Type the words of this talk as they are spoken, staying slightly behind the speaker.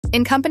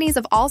In companies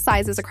of all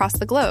sizes across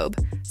the globe,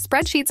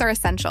 spreadsheets are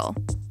essential.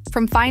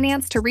 From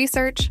finance to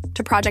research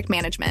to project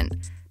management,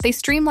 they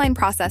streamline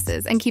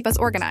processes and keep us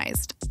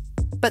organized.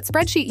 But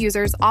spreadsheet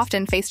users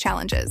often face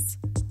challenges.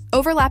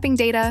 Overlapping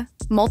data,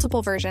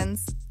 multiple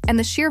versions, and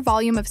the sheer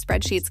volume of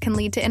spreadsheets can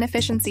lead to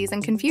inefficiencies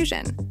and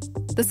confusion.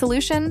 The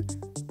solution?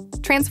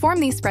 Transform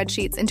these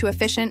spreadsheets into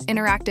efficient,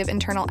 interactive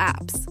internal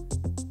apps.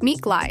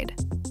 Meet Glide,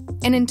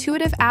 an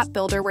intuitive app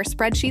builder where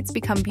spreadsheets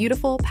become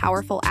beautiful,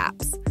 powerful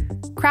apps.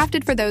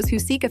 Crafted for those who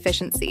seek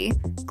efficiency,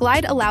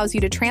 Glide allows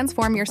you to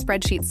transform your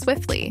spreadsheets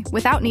swiftly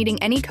without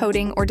needing any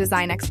coding or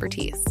design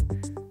expertise.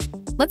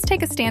 Let's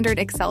take a standard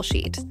Excel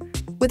sheet.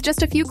 With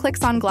just a few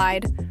clicks on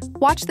Glide,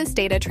 watch this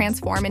data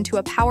transform into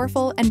a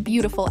powerful and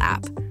beautiful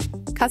app.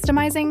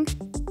 Customizing?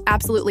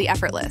 Absolutely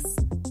effortless.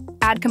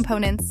 Add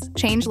components,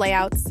 change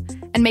layouts,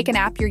 and make an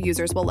app your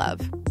users will love.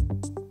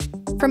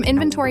 From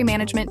inventory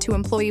management to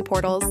employee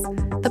portals,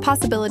 the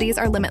possibilities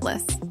are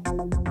limitless.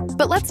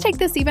 But let's take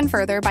this even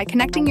further by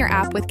connecting your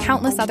app with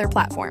countless other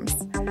platforms.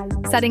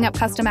 Setting up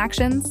custom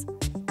actions?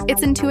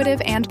 It's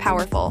intuitive and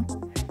powerful.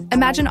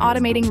 Imagine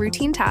automating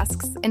routine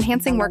tasks,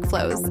 enhancing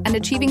workflows, and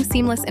achieving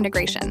seamless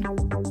integration.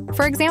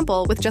 For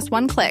example, with just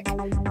one click,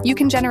 you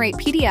can generate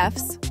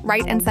PDFs,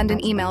 write and send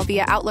an email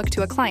via Outlook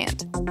to a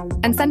client,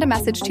 and send a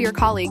message to your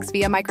colleagues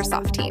via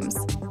Microsoft Teams.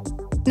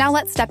 Now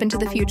let's step into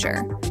the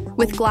future.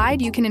 With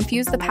Glide, you can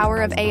infuse the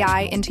power of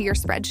AI into your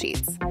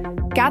spreadsheets.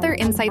 Gather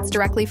insights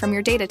directly from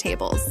your data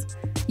tables.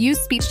 Use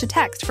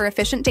speech-to-text for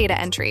efficient data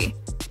entry.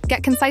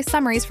 Get concise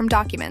summaries from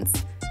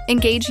documents.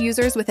 Engage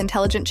users with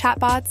intelligent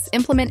chatbots,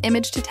 implement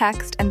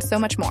image-to-text, and so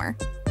much more.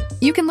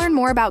 You can learn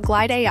more about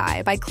Glide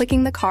AI by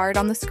clicking the card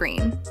on the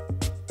screen.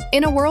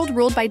 In a world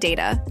ruled by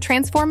data,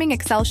 transforming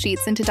Excel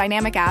sheets into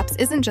dynamic apps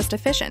isn't just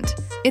efficient,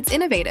 it's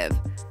innovative.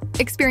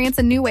 Experience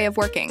a new way of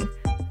working.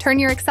 Turn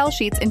your Excel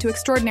sheets into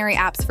extraordinary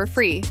apps for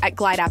free at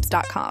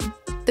glideapps.com.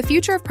 The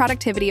future of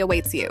productivity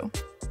awaits you.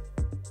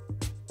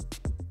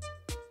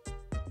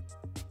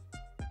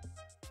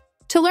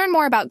 To learn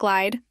more about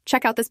Glide,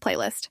 check out this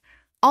playlist.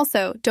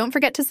 Also, don't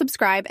forget to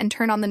subscribe and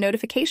turn on the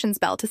notifications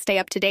bell to stay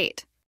up to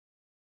date.